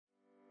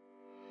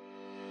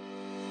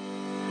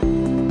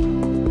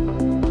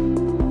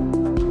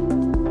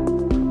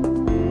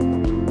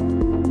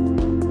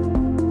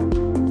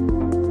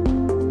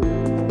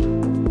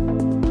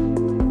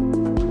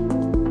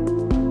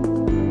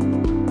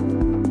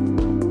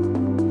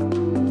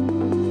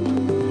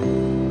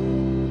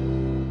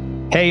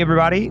Hey,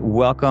 everybody.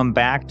 Welcome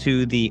back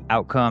to the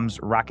Outcomes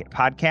Rocket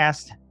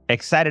podcast.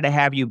 Excited to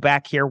have you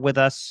back here with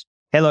us.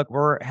 Hey, look,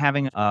 we're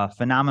having a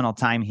phenomenal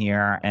time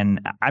here,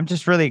 and I'm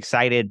just really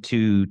excited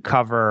to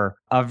cover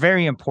a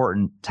very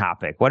important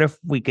topic. What if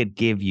we could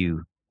give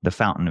you the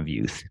fountain of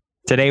youth?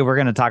 Today, we're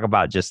going to talk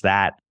about just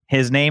that.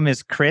 His name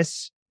is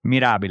Chris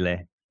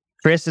Mirabile.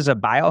 Chris is a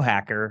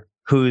biohacker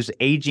who's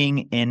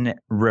aging in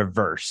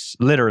reverse,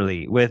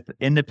 literally, with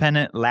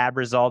independent lab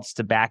results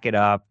to back it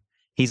up.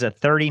 He's a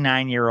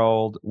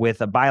 39-year-old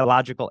with a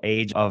biological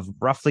age of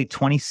roughly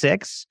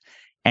 26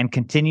 and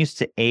continues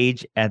to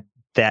age at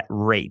that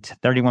rate,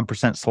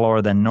 31%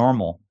 slower than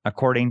normal,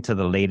 according to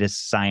the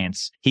latest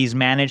science. He's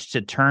managed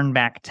to turn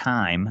back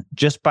time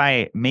just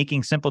by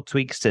making simple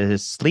tweaks to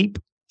his sleep,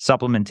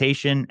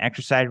 supplementation,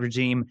 exercise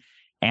regime,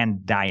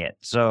 and diet,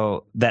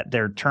 so that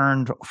they're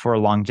turned for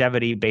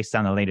longevity based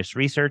on the latest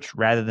research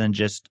rather than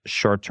just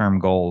short-term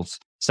goals.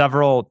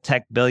 Several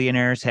tech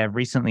billionaires have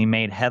recently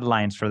made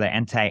headlines for their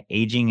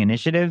anti-aging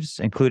initiatives,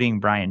 including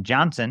Brian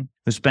Johnson,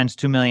 who spends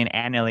 $2 million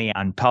annually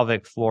on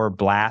pelvic floor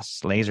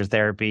blasts, laser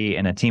therapy,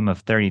 and a team of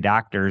 30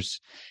 doctors.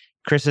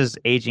 Chris's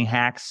aging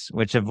hacks,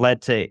 which have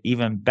led to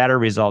even better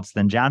results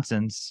than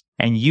Johnson's,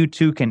 and you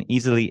too can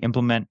easily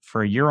implement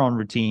for your own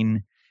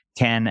routine,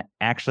 can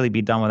actually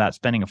be done without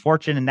spending a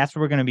fortune. And that's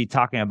what we're going to be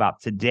talking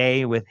about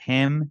today with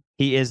him.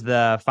 He is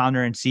the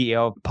founder and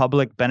CEO of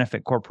Public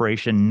Benefit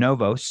Corporation,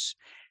 NOVOS.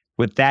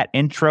 With that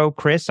intro,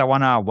 Chris, I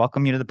want to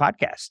welcome you to the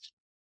podcast.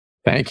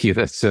 Thank you.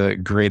 That's a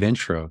great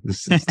intro.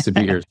 This is to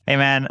be here. Hey,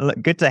 man, look,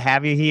 good to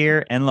have you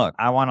here. And look,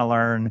 I want to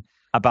learn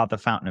about the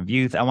fountain of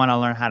youth. I want to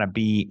learn how to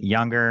be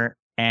younger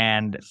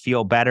and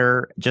feel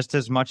better just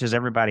as much as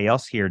everybody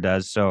else here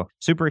does. So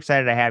super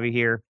excited to have you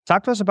here.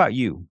 Talk to us about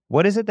you.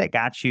 What is it that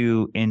got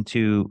you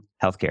into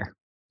healthcare?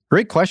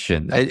 Great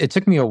question. It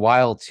took me a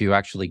while to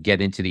actually get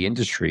into the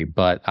industry,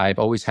 but I've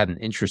always had an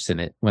interest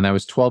in it. When I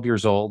was 12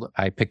 years old,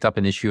 I picked up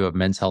an issue of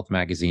Men's Health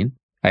magazine.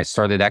 I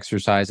started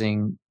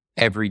exercising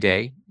every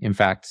day. In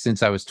fact,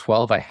 since I was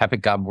 12, I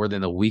haven't gone more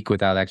than a week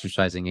without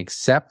exercising,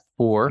 except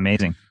for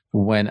Amazing.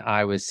 When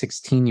I was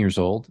 16 years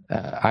old.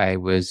 I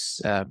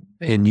was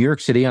in New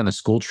York City on a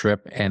school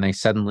trip, and I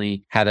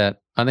suddenly had an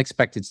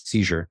unexpected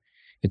seizure.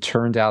 It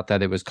turned out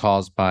that it was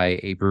caused by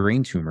a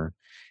brain tumor.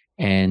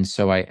 And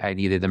so I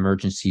needed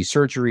emergency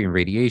surgery and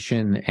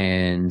radiation,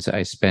 and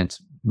I spent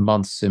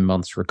months and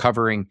months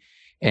recovering.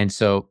 And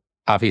so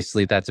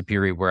obviously that's a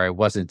period where I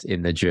wasn't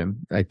in the gym.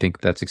 I think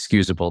that's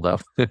excusable though.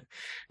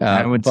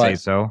 I would say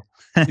so.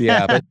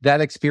 Yeah, but that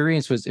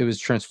experience was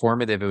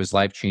transformative. It was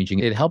life-changing.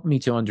 It helped me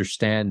to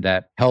understand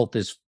that health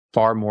is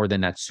far more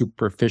than that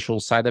superficial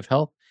side of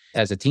health.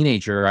 As a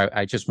teenager,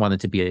 I just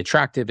wanted to be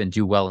attractive and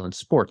do well in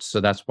sports.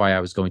 So that's why I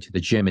was going to the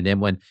gym. And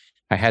then when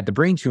I had the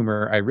brain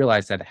tumor, I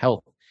realized that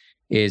health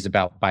is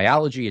about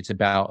biology. It's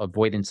about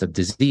avoidance of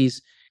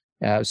disease.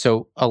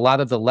 So a lot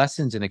of the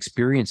lessons and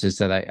experiences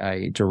that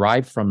I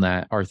derive from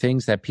that are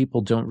things that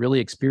people don't really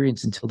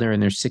experience until they're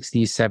in their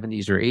 60s,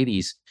 70s, or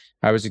 80s.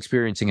 I was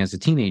experiencing as a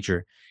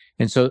teenager.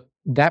 And so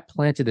that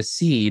planted a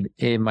seed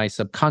in my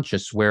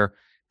subconscious where,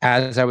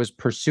 as I was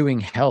pursuing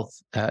health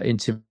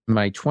into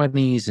my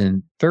 20s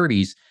and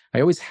 30s,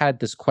 I always had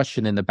this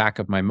question in the back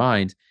of my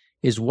mind: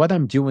 is what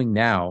I'm doing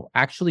now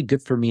actually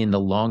good for me in the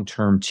long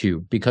term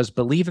too? Because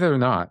believe it or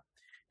not,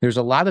 there's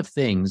a lot of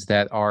things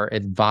that are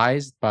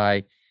advised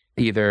by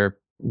either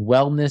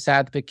wellness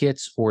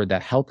advocates or the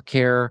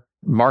healthcare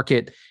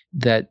market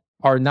that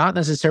are not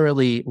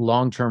necessarily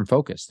long-term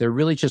focused. They're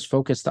really just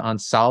focused on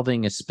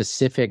solving a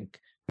specific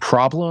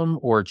problem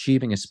or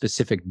achieving a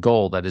specific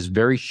goal that is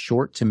very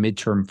short to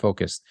midterm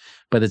focused,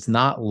 but it's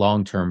not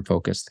long-term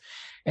focused.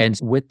 And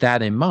with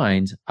that in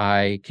mind,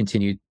 I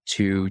continued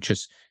to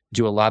just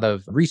do a lot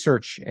of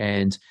research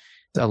and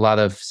a lot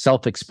of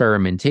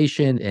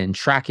self-experimentation and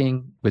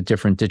tracking with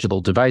different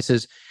digital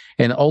devices,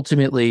 and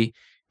ultimately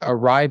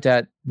arrived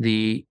at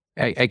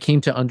I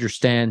came to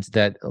understand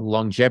that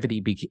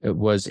longevity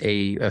was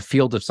a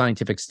field of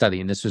scientific study.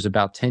 And this was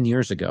about 10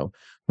 years ago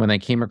when I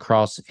came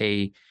across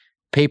a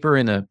paper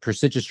in a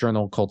prestigious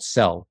journal called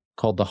Cell,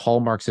 called The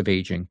Hallmarks of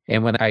Aging.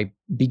 And when I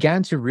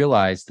began to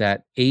realize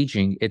that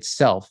aging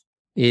itself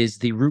is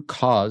the root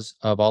cause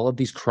of all of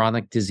these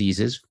chronic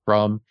diseases,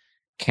 from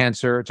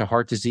cancer to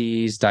heart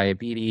disease,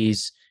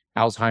 diabetes,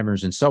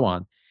 Alzheimer's, and so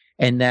on,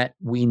 and that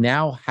we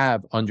now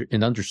have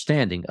an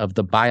understanding of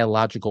the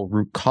biological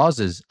root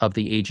causes of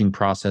the aging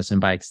process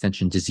and, by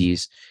extension,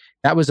 disease.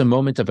 That was a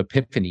moment of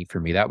epiphany for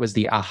me. That was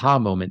the aha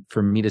moment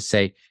for me to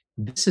say,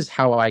 this is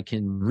how I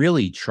can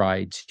really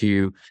try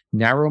to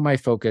narrow my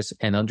focus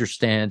and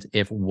understand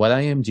if what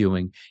I am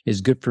doing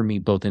is good for me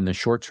both in the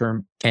short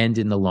term and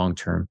in the long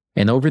term.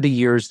 And over the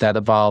years, that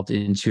evolved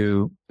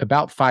into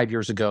about 5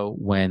 years ago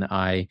when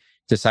I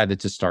decided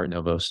to start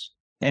NOVOS.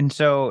 And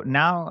so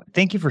now,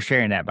 thank you for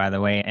sharing that, by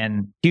the way,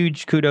 and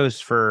huge kudos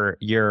for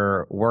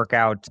your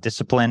workout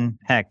discipline.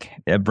 Heck,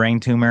 a brain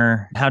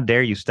tumor. How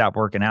dare you stop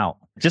working out?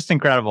 Just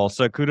incredible.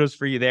 So kudos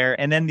for you there.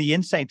 And then the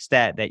insights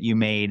that you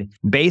made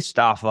based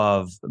off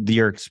of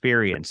your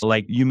experience,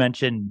 like you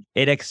mentioned,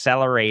 it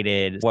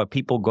accelerated what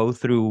people go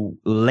through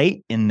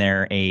late in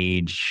their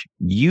age.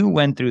 You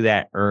went through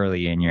that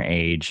early in your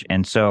age.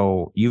 And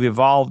so you've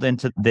evolved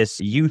into this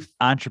youth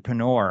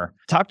entrepreneur.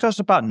 Talk to us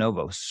about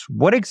NOVOS.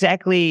 What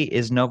exactly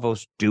is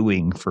NOVOS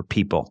doing for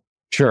people?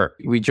 Sure.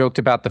 We joked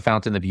about the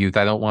fountain of youth.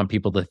 I don't want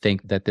people to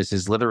think that this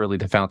is literally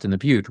the fountain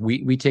of youth.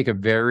 We take a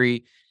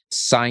very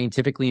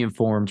scientifically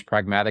informed,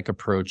 pragmatic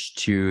approach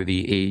to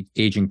the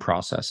aging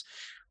process.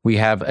 We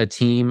have a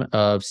team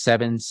of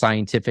 7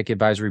 scientific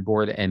advisory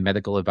board and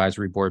medical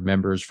advisory board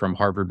members from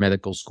Harvard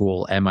Medical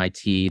School,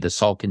 MIT, the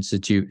Salk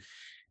Institute,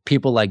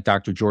 people like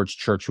Dr. George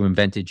Church, who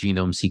invented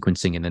genome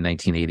sequencing in the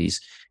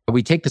 1980s.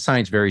 We take the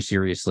science very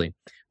seriously,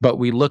 but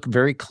we look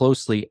very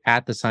closely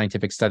at the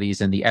scientific studies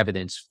and the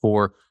evidence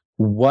for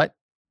what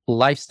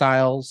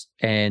lifestyles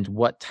and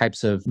what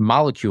types of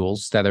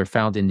molecules that are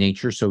found in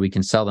nature, so we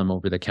can sell them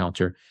over the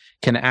counter,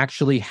 can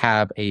actually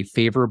have a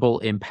favorable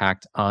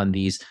impact on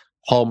these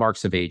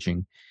hallmarks of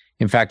aging.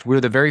 In fact, we're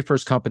the very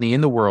first company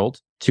in the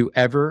world to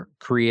ever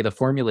create a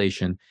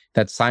formulation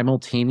that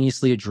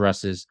simultaneously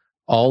addresses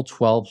all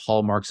 12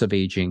 hallmarks of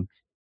aging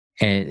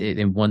and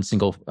in one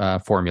single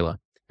formula.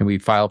 And we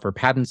file for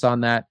patents on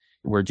that.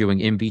 We're doing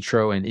in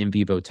vitro and in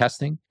vivo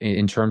testing.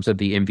 In terms of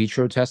the in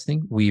vitro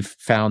testing, we've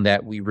found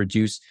that we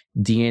reduce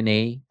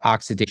DNA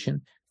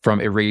oxidation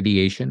from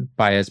irradiation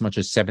by as much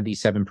as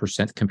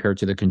 77% compared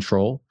to the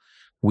control.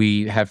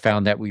 We have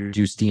found that we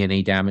reduce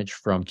DNA damage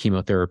from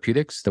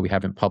chemotherapeutics, though we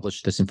haven't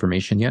published this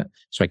information yet,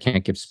 so I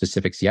can't give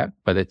specifics yet,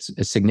 but it's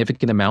a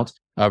significant amount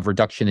of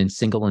reduction in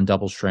single and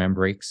double strand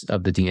breaks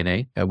of the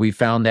DNA. We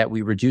found that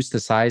we reduce the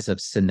size of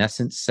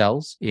senescent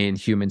cells in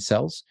human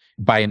cells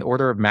by an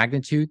order of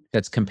magnitude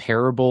that's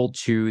comparable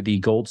to the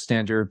gold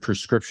standard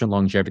prescription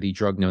longevity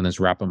drug known as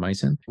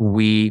rapamycin.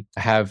 We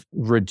have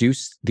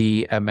reduced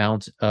the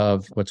amount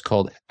of what's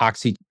called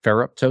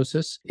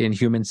oxyferroptosis in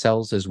human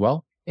cells as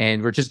well.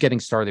 And we're just getting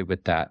started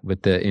with that,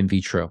 with the in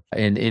vitro.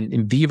 And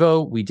in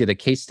vivo, we did a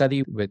case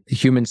study with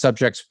human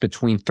subjects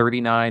between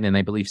 39 and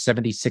I believe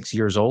 76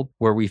 years old,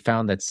 where we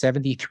found that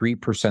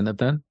 73% of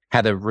them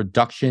had a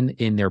reduction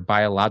in their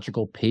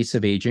biological pace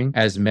of aging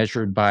as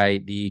measured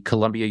by the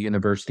Columbia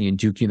University and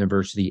Duke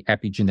University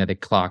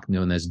epigenetic clock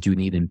known as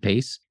Dunedin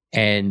pace.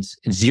 And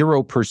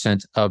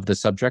 0% of the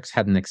subjects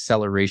had an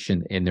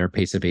acceleration in their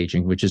pace of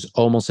aging, which is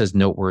almost as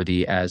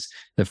noteworthy as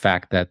the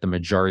fact that the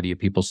majority of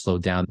people slow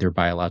down their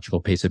biological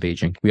pace of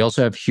aging. We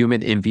also have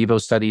human in vivo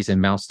studies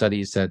and mouse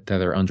studies that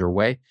are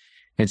underway.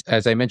 And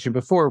as I mentioned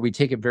before, we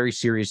take it very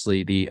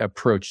seriously, the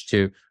approach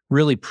to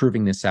really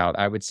proving this out.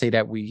 I would say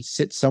that we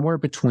sit somewhere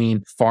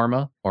between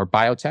pharma or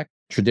biotech,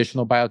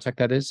 traditional biotech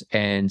that is,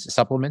 and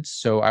supplements.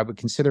 So I would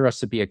consider us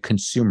to be a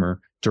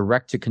consumer,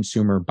 direct to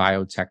consumer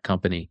biotech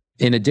company.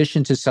 In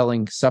addition to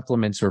selling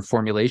supplements or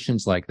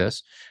formulations like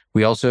this,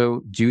 we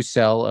also do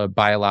sell a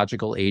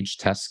biological age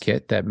test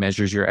kit that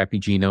measures your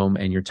epigenome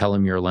and your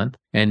telomere length.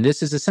 And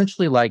this is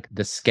essentially like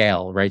the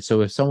scale, right?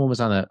 So if someone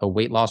was on a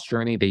weight loss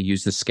journey, they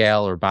use the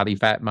scale or body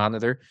fat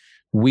monitor.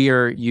 We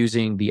are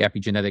using the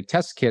epigenetic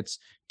test kits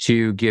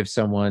to give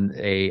someone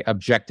a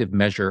objective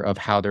measure of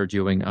how they're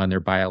doing on their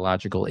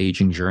biological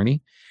aging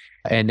journey.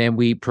 And then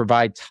we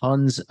provide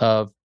tons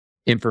of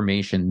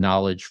information,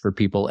 knowledge for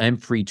people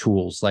and free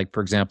tools, like,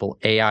 for example,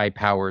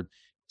 AI-powered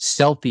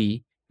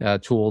selfie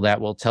tool that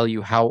will tell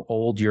you how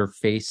old your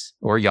face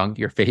or young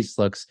your face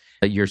looks,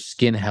 your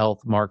skin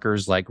health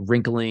markers like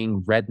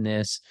wrinkling,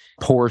 redness,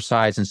 pore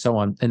size, and so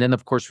on. And then,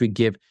 of course, we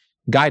give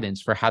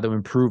guidance for how to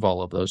improve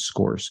all of those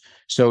scores.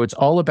 So it's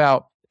all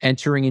about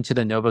entering into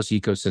the NOVOS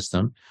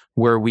ecosystem,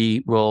 where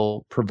we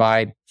will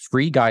provide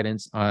free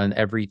guidance on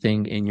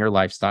everything in your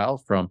lifestyle,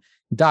 from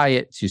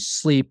diet to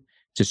sleep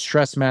to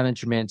stress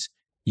management,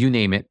 you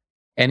name it,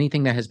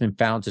 anything that has been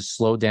found to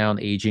slow down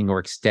aging or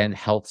extend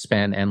health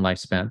span and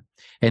lifespan.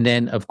 And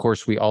then, of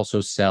course, we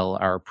also sell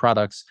our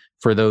products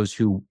for those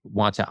who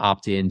want to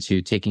opt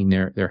into taking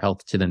their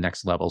health to the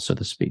next level, so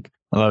to speak.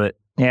 I love it.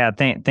 Yeah,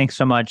 thanks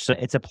so much. So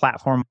it's a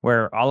platform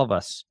where all of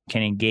us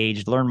can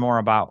engage, learn more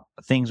about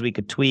things we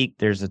could tweak.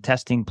 There's a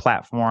testing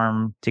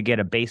platform to get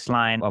a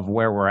baseline of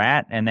where we're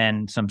at, and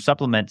then some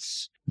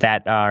supplements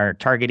that are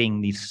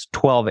targeting these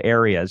 12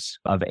 areas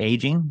of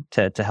aging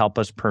to help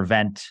us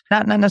prevent,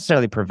 not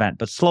necessarily prevent,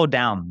 but slow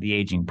down the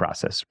aging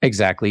process.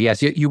 Exactly.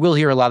 Yes. You will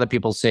hear a lot of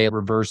people say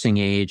reversing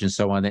age and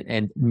so on.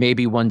 And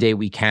maybe one day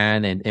we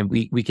can. And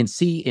we can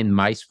see in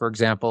mice, for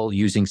example,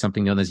 using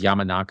something known as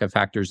Yamanaka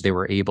factors, they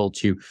were able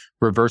to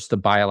reverse the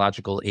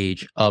biological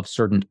age of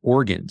certain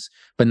organs,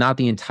 but not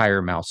the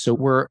entire mouse. So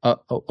we're a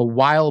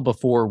while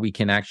before we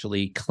can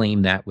actually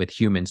claim that with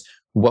humans.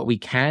 What we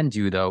can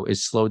do, though,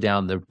 is slow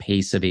down the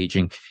pace of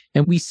aging.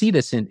 And we see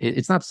this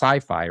it's not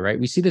sci-fi, right?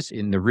 We see this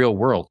in the real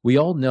world. We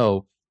all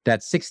know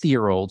that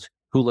 60-year-old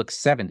who looks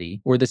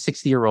 70 or the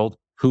 60-year-old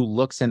who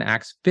looks and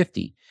acts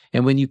 50.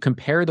 And when you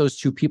compare those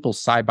two people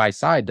side by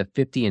side, the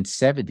 50 and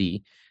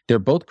 70, They're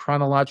both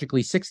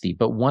chronologically 60,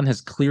 but one has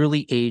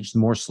clearly aged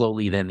more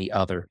slowly than the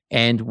other.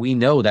 And we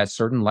know that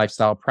certain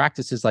lifestyle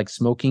practices like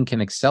smoking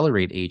can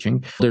accelerate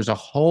aging. There's a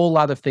whole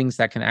lot of things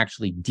that can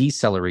actually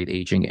decelerate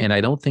aging. And I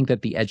don't think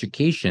that the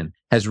education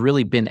has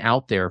really been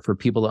out there for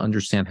people to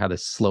understand how to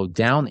slow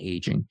down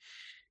aging.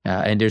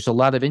 And there's a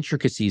lot of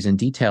intricacies and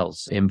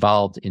details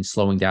involved in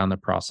slowing down the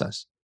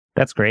process.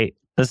 That's great.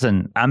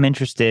 Listen, I'm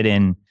interested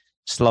in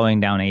slowing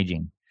down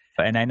aging.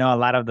 And I know a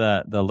lot of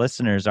the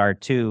listeners are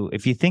too.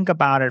 If you think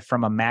about it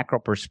from a macro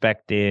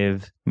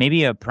perspective,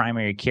 maybe a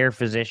primary care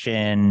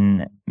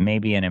physician,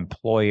 maybe an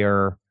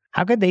employer,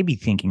 how could they be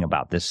thinking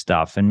about this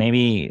stuff? And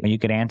maybe you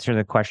could answer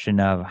the question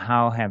of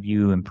how have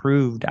you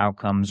improved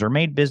outcomes or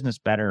made business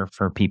better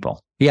for people?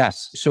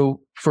 Yes.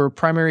 So for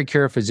primary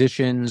care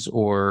physicians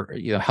or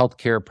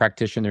healthcare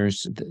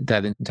practitioners,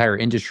 that entire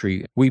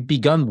industry, we've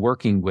begun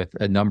working with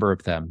a number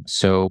of them.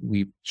 So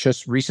we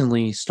just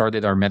recently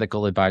started our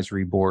medical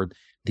advisory board.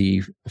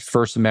 The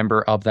first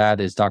member of that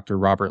is Dr.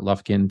 Robert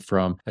Lufkin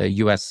from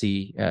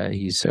USC.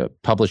 He's a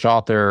published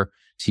author.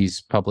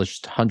 He's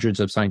published hundreds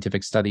of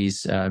scientific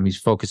studies. He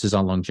focuses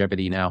on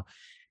longevity now.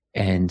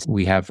 And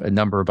we have a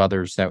number of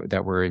others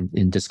that we're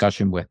in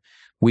discussion with.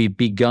 We've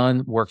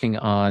begun working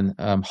on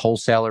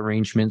wholesale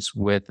arrangements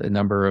with a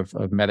number of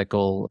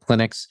medical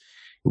clinics.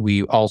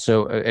 We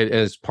also,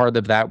 as part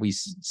of that, we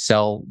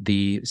sell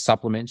the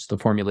supplements, the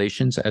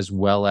formulations, as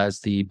well as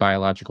the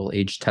biological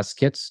age test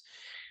kits.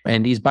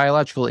 And these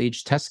biological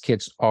age test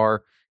kits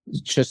are,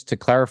 just to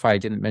clarify, I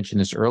didn't mention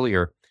this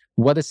earlier,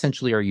 what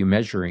essentially are you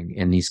measuring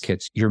in these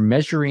kits? You're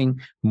measuring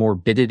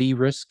morbidity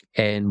risk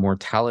and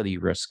mortality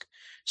risk.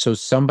 So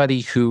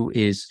somebody who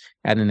is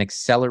at an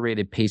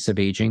accelerated pace of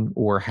aging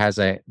or has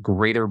a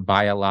greater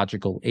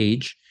biological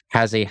age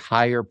has a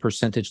higher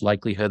percentage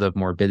likelihood of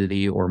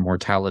morbidity or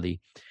mortality.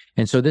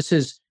 And so this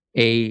is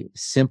a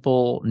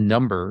simple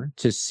number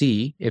to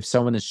see if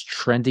someone is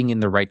trending in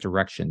the right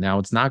direction. Now,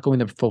 it's not going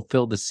to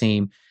fulfill the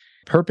same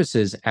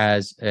purposes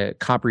as a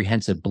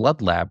comprehensive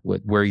blood lab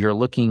where you're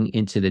looking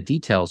into the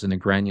details and the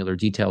granular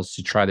details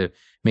to try to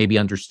maybe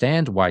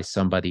understand why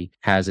somebody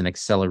has an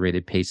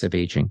accelerated pace of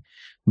aging.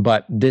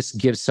 But this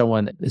gives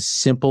someone a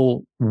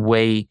simple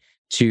way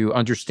to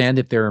understand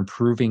if they're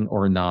improving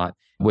or not,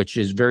 which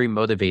is very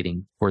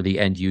motivating for the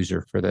end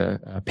user, for the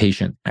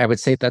patient. I would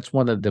say that's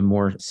one of the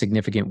more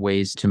significant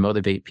ways to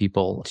motivate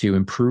people to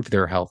improve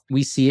their health.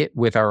 We see it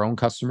with our own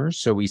customers.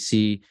 So we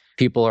see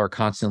people are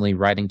constantly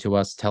writing to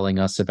us, telling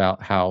us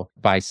about how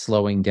by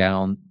slowing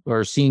down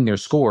or seeing their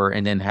score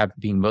and then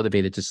being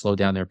motivated to slow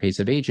down their pace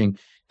of aging,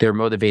 they're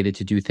motivated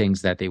to do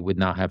things that they would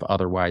not have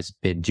otherwise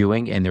been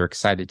doing. And they're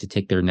excited to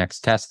take their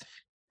next test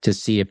to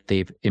see if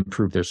they've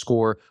improved their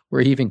score,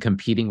 or even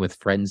competing with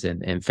friends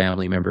and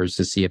family members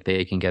to see if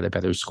they can get a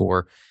better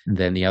score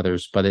than the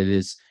others. But it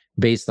is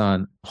based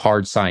on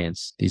hard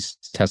science, these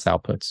test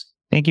outputs.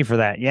 Thank you for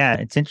that. Yeah,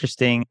 it's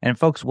interesting. And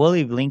folks, we'll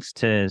leave links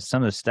to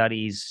some of the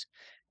studies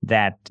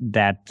that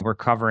we're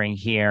covering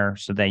here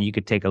so that you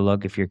could take a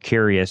look if you're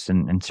curious,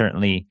 and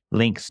certainly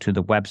links to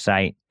the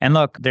website. And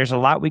look, there's a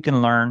lot we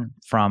can learn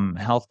from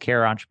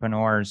healthcare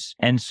entrepreneurs.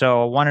 And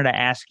so I wanted to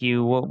ask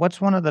you, what's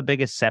one of the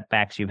biggest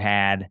setbacks you've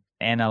had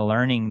and a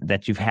learning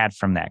that you've had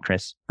from that,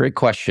 Chris? Great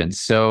question.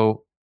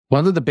 So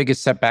one of the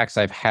biggest setbacks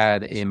I've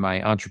had in my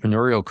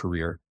entrepreneurial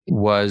career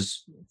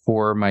was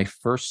for my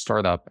first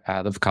startup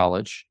out of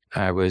college.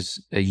 I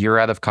was a year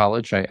out of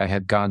college. I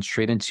had gone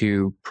straight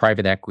into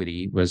private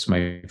equity, was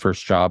my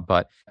first job.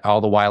 But all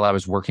the while I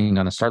was working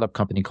on a startup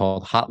company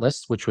called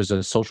Hotlist, which was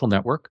a social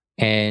network.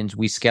 And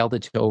we scaled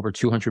it to over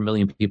 200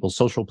 million people's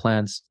social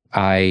plans.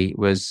 I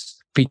was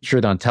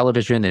featured on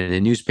television and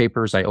in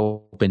newspapers. I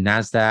opened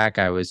NASDAQ.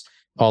 I was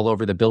all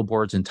over the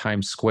billboards in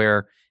Times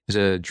Square. It was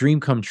a dream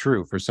come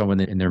true for someone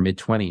in their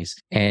mid-20s.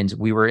 And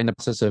we were in the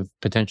process of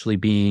potentially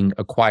being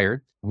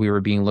acquired. We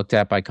were being looked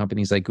at by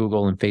companies like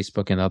Google and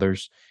Facebook and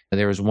others.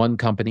 There was one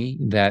company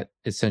that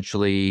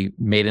essentially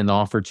made an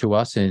offer to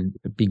us and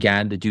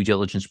began the due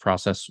diligence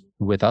process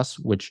with us,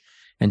 which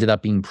ended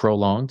up being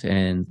prolonged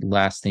and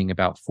lasting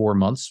about 4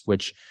 months,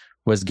 which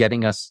was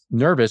getting us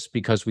nervous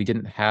because we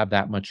didn't have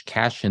that much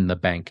cash in the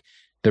bank.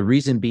 The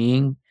reason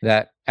being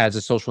that as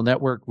a social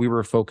network, we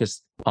were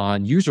focused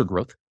on user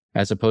growth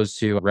as opposed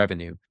to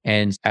revenue.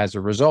 And as a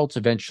result,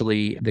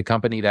 eventually the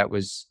company that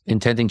was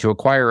intending to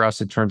acquire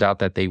us, it turned out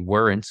that they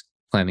weren't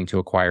planning to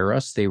acquire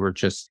us. They were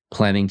just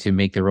planning to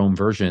make their own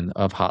version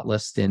of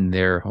Hotlist in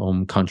their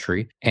home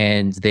country.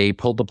 And they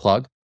pulled the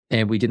plug,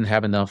 and we didn't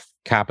have enough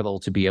capital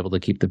to be able to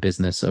keep the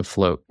business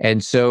afloat.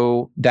 And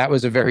so that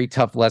was a very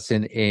tough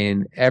lesson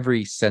in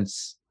every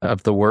sense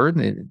of the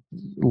word,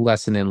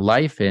 lesson in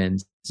life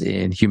and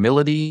in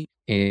humility,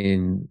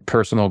 in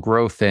personal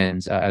growth,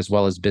 and as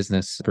well as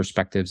business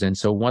perspectives. And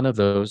so one of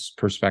those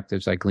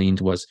perspectives I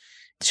gleaned was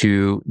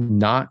to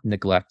not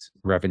neglect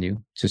revenue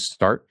to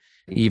start,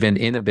 even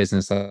in a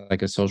business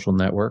like a social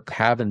network,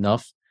 have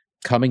enough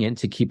coming in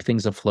to keep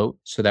things afloat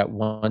so that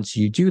once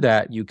you do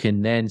that, you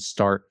can then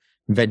start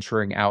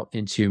venturing out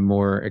into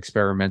more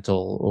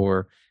experimental,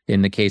 or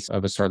in the case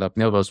of a startup,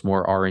 NOVOS,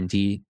 more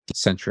R&D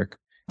centric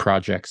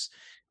projects.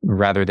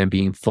 rather than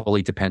being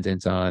fully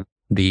dependent on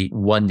the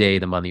one day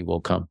the money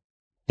will come.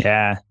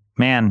 Yeah,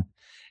 man.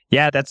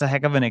 Yeah, that's a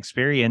heck of an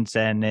experience.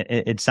 And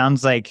it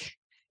sounds like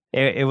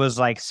it was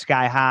like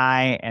sky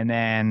high and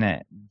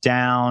then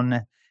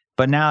down,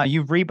 but now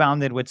you've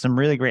rebounded with some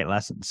really great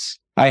lessons.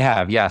 I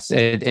have, yes.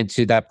 And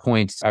to that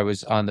point, I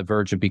was on the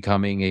verge of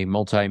becoming a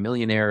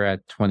multimillionaire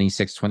at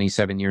 26,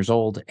 27 years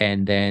old.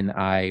 And then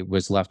I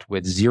was left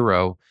with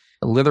zero.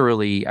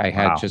 Literally, I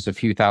had just a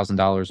few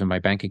 $1,000s in my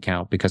bank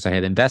account because I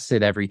had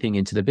invested everything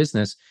into the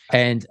business.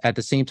 And at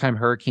the same time,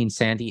 Hurricane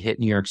Sandy hit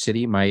New York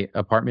City. My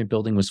apartment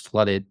building was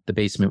flooded. The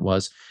basement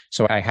was.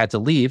 So I had to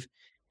leave.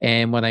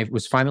 And when I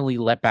was finally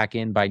let back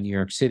in by New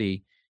York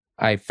City,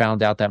 I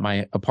found out that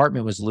my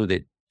apartment was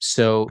looted.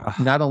 So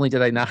not only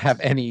did I not have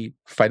any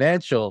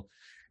financial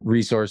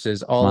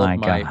resources, all of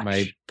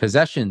my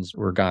possessions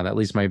were gone. At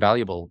least my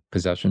valuable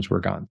possessions were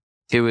gone.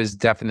 It was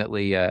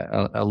definitely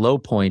a low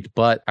point,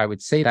 but I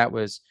would say that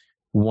was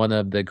one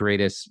of the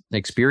greatest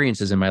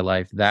experiences in my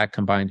life, that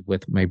combined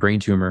with my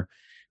brain tumor,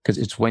 because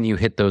it's when you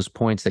hit those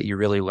points that you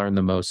really learn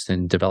the most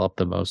and develop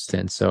the most.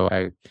 And so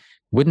I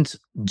wouldn't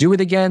do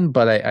it again,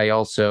 but I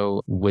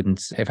also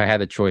wouldn't, if I had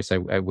a choice, I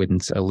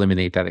wouldn't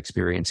eliminate that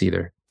experience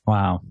either.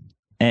 Wow.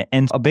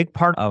 And a big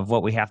part of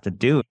what we have to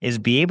do is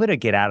be able to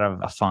get out of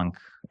a funk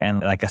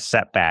and like a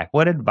setback.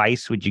 What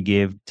advice would you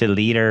give to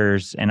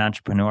leaders and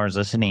entrepreneurs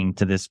listening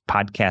to this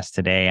podcast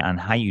today on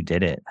how you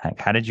did it? Like,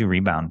 how did you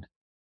rebound?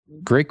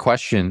 Great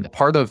question.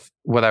 Part of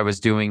what I was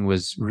doing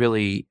was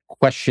really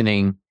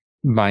questioning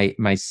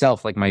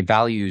myself, like my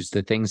values,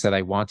 the things that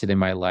I wanted in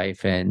my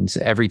life, and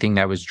everything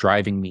that was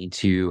driving me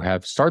to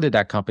have started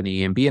that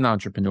company and be an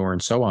entrepreneur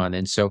and so on.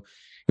 And so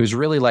it was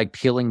really like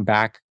peeling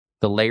back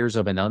the layers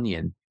of an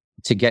onion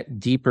to get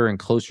deeper and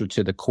closer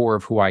to the core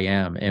of who I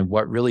am and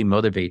what really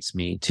motivates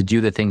me to do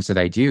the things that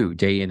I do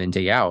day in and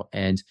day out,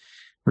 and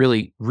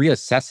really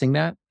reassessing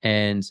that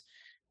and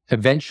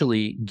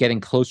eventually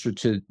getting closer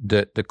to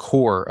the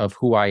core of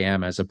who I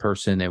am as a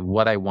person and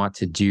what I want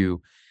to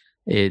do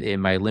in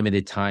my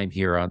limited time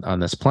here on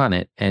this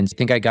planet. And I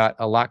think I got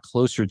a lot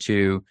closer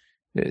to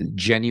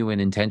genuine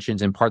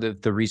intentions. And part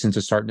of the reason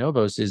to start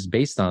NOVOS is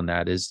based on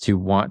that, is to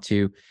want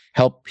to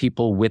help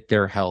people with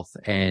their health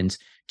and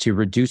to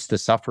reduce the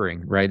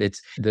suffering, right?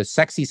 It's the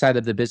sexy side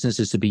of the business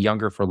is to be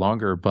younger for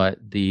longer, but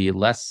the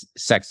less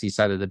sexy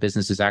side of the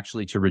business is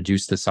actually to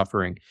reduce the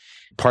suffering.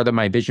 Part of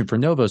my vision for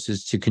NOVOS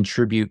is to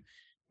contribute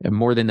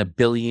more than 1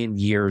 billion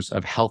years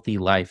of healthy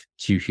life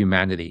to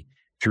humanity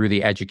through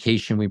the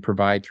education we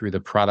provide, through the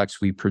products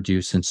we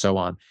produce, and so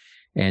on.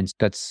 And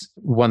that's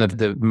one of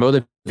the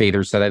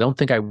motivators that I don't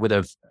think I would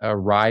have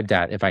arrived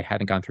at if I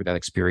hadn't gone through that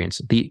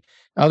experience. The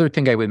other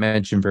thing I would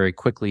mention very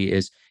quickly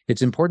is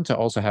it's important to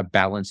also have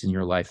balance in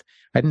your life.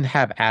 I didn't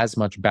have as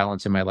much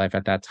balance in my life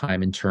at that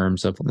time in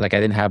terms of, like, I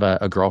didn't have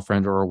a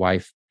girlfriend or a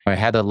wife. I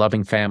had a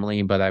loving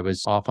family, but I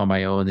was off on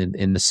my own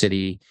in the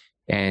city.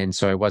 And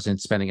so I wasn't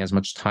spending as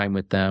much time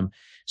with them.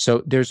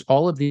 So there's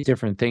all of these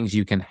different things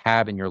you can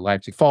have in your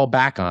life to fall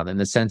back on, in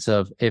the sense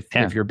of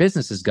if your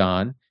business is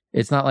gone,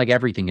 it's not like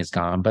everything is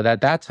gone. But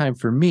at that time,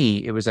 for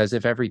me, it was as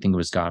if everything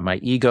was gone. My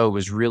ego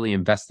was really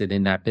invested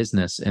in that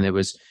business, and it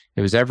was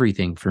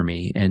everything for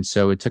me. And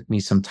so it took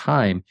me some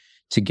time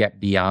to get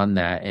beyond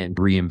that and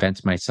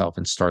reinvent myself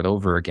and start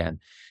over again.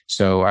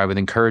 So I would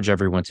encourage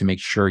everyone to make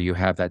sure you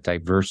have that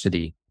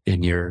diversity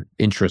in your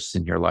interests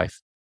in your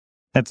life.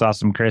 That's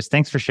awesome, Chris.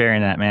 Thanks for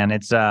sharing that, man.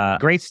 It's a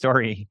great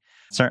story.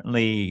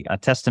 Certainly a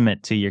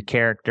testament to your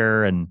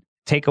character. And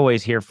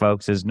takeaways here,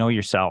 folks, is know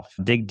yourself,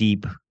 dig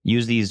deep,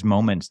 use these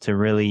moments to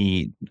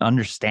really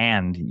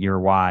understand your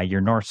why,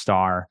 your North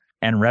Star,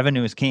 and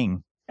revenue is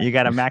king. You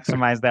got to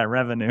maximize that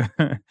revenue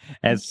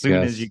as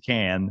soon as you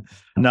can.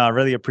 No, I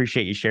really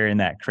appreciate you sharing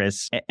that,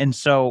 Chris. And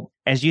so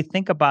as you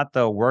think about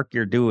the work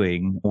you're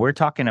doing, we're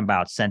talking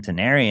about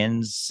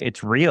centenarians.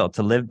 It's real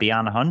to live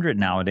beyond 100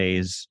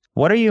 nowadays.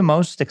 What are you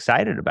most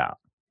excited about?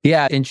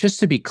 Yeah. And just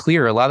to be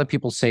clear, a lot of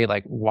people say,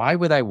 like, why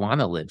would I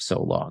want to live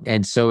so long?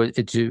 And so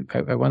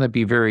I want to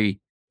be very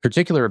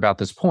particular about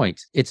this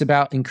point. It's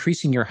about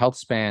increasing your health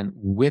span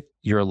with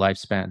your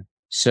lifespan.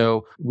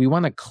 So we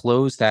want to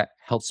close that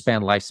health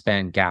span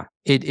lifespan gap.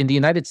 In the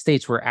United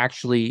States, we're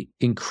actually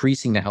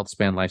increasing the health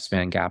span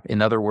lifespan gap. In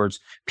other words,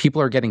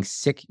 people are getting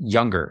sick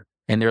younger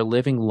and they're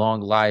living long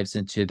lives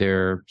into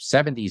their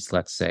 70s,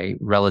 let's say,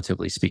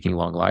 relatively speaking,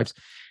 long lives.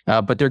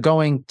 But they're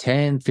going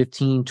 10,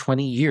 15,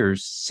 20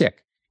 years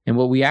sick. And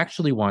what we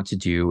actually want to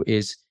do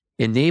is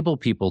enable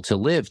people to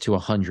live to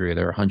 100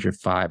 or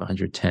 105,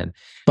 110,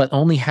 but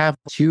only have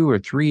 2 or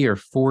 3 or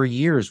 4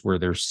 years where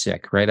they're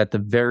sick, right? At the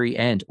very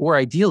end. Or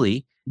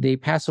ideally, they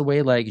pass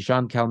away like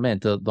Jean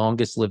Calment, the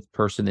longest lived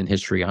person in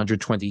history,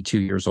 122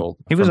 years old.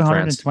 He was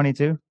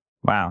 122?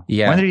 Wow.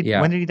 Yeah. When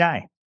did he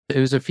die? It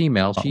was a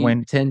female. She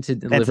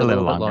tended to live a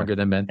little bit longer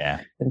than men.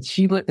 Yeah. And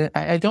she,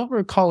 I don't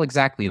recall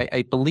exactly.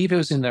 I believe it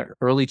was in the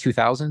early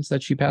 2000s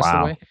that she passed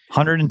away.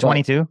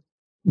 122?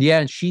 Yeah.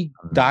 And she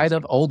died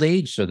of old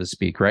age, so to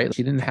speak, right?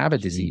 She didn't have a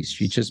disease.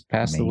 She just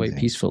passed away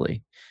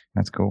peacefully.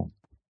 That's cool.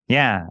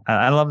 Yeah,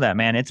 I love that,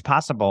 man. It's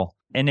possible.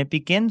 And it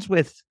begins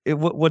with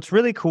what's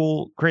really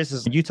cool, Chris,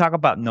 is you talk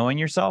about knowing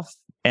yourself.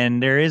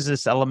 And there is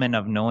this element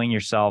of knowing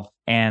yourself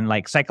and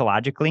like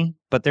psychologically,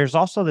 but there's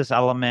also this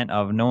element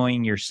of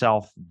knowing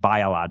yourself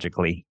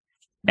biologically.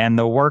 And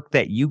the work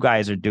that you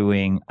guys are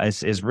doing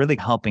is really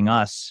helping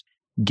us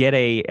get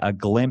a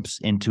glimpse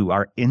into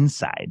our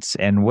insides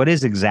and what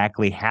is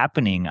exactly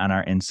happening on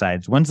our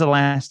insides. When's the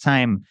last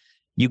time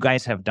you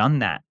guys have done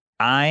that?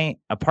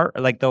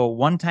 The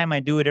one time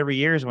I do it every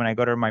year is when I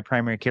go to my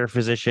primary care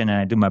physician and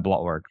I do my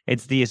blood work.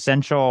 It's the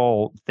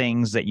essential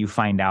things that you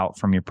find out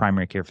from your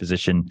primary care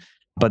physician.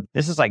 But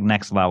this is like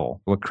next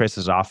level, what Chris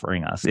is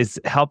offering us. It's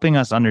helping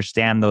us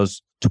understand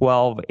those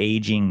 12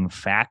 aging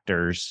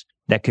factors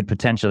that could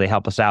potentially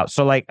help us out.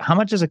 So like, how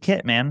much is a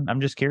kit, man?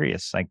 I'm just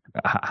curious. Like,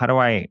 how do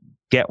I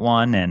get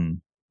one and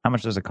how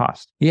much does it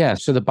cost? Yeah.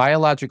 So the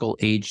biological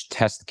age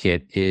test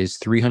kit is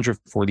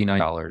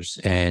 $349.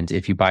 And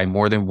if you buy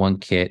more than one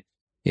kit,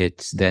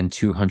 it's then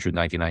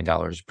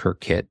 $299 per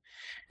kit.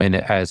 And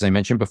as I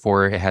mentioned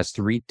before, it has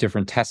 3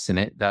 different tests in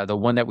it. The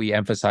one that we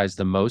emphasize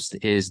the most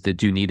is the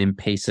Dunedin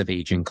Pace of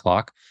Aging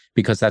clock,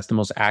 because that's the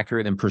most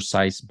accurate and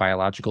precise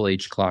biological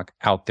age clock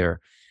out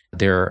there.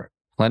 There are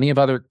plenty of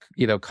other,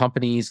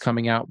 companies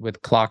coming out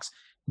with clocks,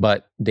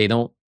 but they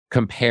don't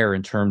compare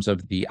in terms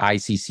of the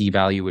ICC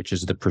value, which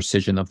is the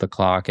precision of the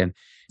clock. And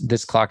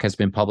this clock has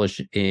been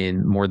published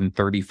in more than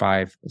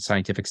 35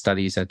 scientific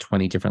studies at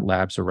 20 different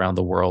labs around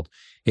the world.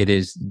 It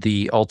is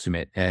the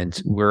ultimate,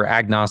 and we're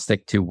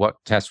agnostic to what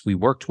tests we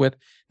worked with.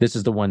 This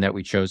is the one that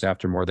we chose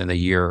after more than a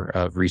year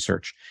of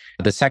research.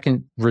 The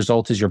second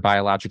result is your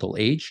biological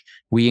age.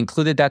 We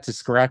included that to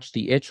scratch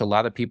the itch. A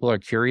lot of people are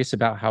curious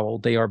about how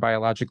old they are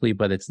biologically,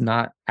 but it's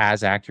not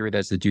as accurate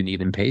as the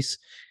Dunedin Pace.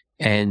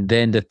 And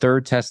then the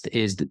third test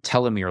is the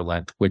telomere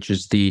length, which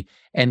is the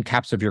end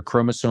caps of your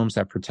chromosomes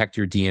that protect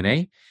your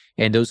DNA.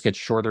 And those get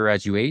shorter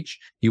as you age.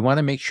 You want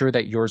to make sure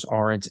that yours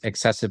aren't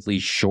excessively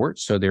short,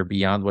 so they're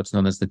beyond what's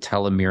known as the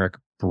telomeric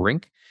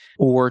brink,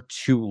 or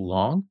too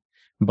long.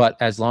 But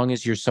as long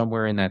as you're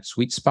somewhere in that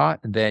sweet spot,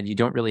 then you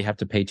don't really have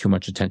to pay too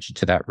much attention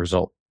to that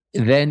result.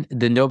 Then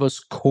the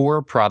NOVOS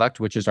core product,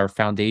 which is our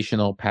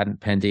foundational patent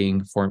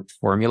pending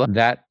formula,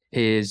 that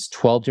is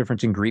 12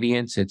 different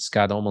ingredients. It's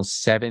got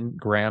almost 7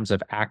 grams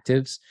of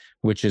actives,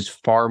 which is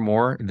far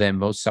more than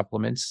most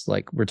supplements.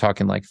 Like we're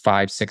talking like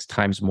 5-6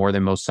 times more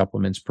than most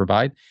supplements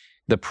provide.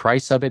 The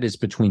price of it is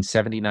between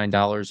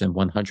 $79 and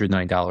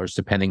 $109,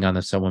 depending on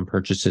if someone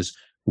purchases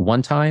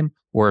one time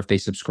or if they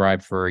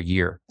subscribe for a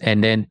year.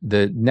 And then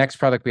the next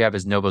product we have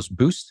is NOVOS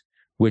Boost,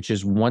 which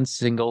is one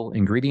single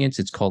ingredient.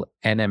 It's called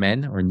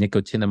NMN, or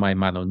nicotinamide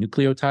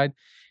mononucleotide.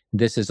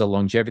 This is a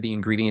longevity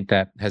ingredient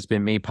that has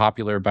been made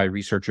popular by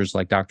researchers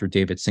like Dr.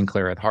 David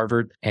Sinclair at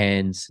Harvard.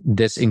 And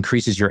this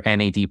increases your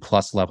NAD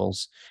plus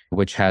levels,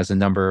 which has a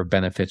number of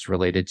benefits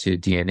related to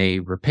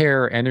DNA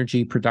repair,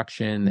 energy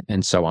production,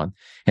 and so on.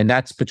 And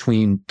that's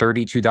between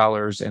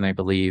 $32 and I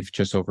believe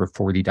just over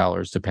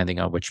 $40, depending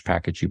on which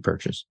package you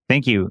purchase.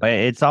 Thank you.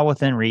 It's all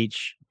within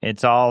reach.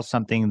 It's all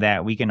something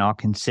that we can all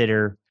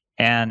consider.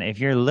 And if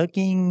you're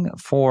looking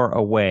for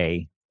a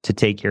way to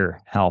take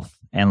your health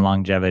and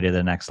longevity to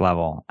the next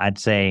level, I'd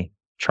say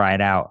try it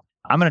out.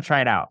 I'm going to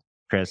try it out,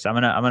 Chris. I'm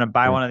going to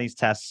buy one of these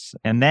tests.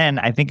 And then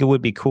I think it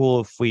would be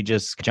cool if we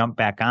just jump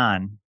back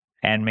on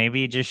and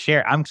maybe just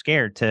share. I'm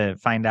scared to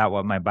find out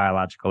what my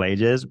biological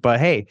age is,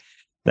 but hey,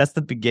 that's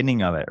the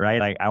beginning of it,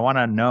 right? Like I want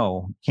to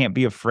know, can't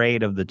be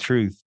afraid of the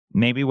truth.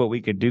 Maybe what we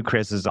could do,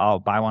 Chris, is I'll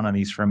buy one of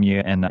these from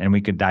you and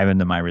we could dive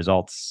into my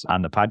results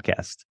on the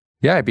podcast.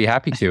 Yeah, I'd be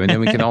happy to. And then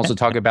we can also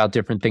talk about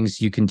different things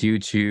you can do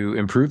to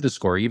improve the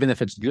score. Even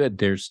if it's good,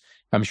 there's,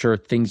 I'm sure,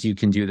 things you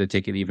can do to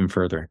take it even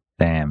further.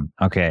 Damn.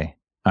 Okay.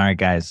 All right,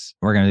 guys,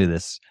 we're going to do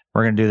this.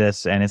 We're going to do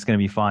this and it's going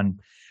to be fun.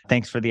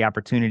 Thanks for the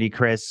opportunity,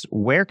 Chris.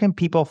 Where can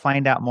people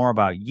find out more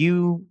about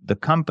you, the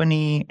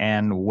company,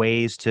 and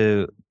ways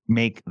to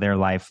make their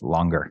life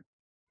longer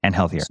and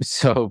healthier?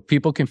 So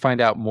people can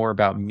find out more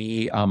about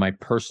me on my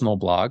personal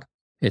blog.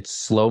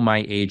 It's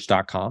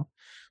slowmyage.com.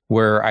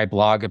 where I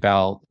blog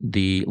about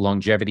the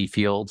longevity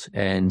field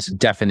and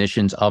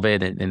definitions of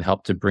it and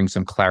help to bring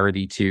some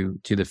clarity to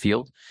the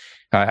field.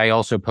 I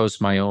also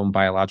post my own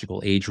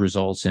biological age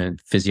results and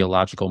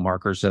physiological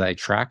markers that I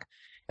track,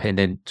 and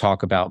then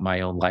talk about my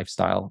own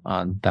lifestyle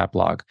on that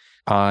blog.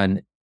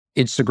 On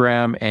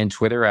Instagram and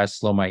Twitter as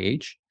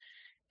slowmyage.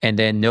 And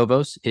then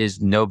NOVOS is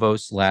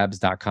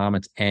novoslabs.com.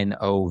 It's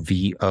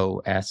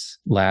NOVOS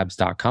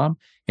labs.com.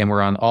 And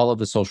we're on all of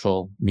the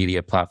social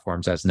media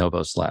platforms as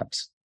NOVOS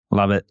Labs.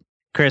 Love it.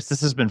 Chris,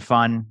 this has been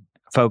fun.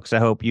 Folks, I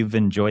hope you've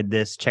enjoyed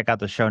this. Check out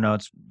the show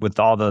notes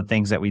with all the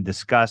things that we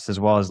discussed, as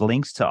well as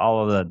links to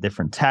all of the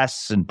different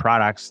tests and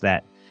products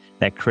that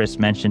Chris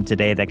mentioned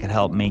today that could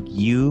help make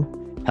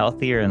you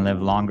healthier and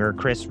live longer.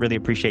 Chris, really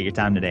appreciate your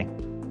time today.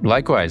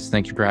 Likewise.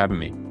 Thank you for having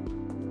me.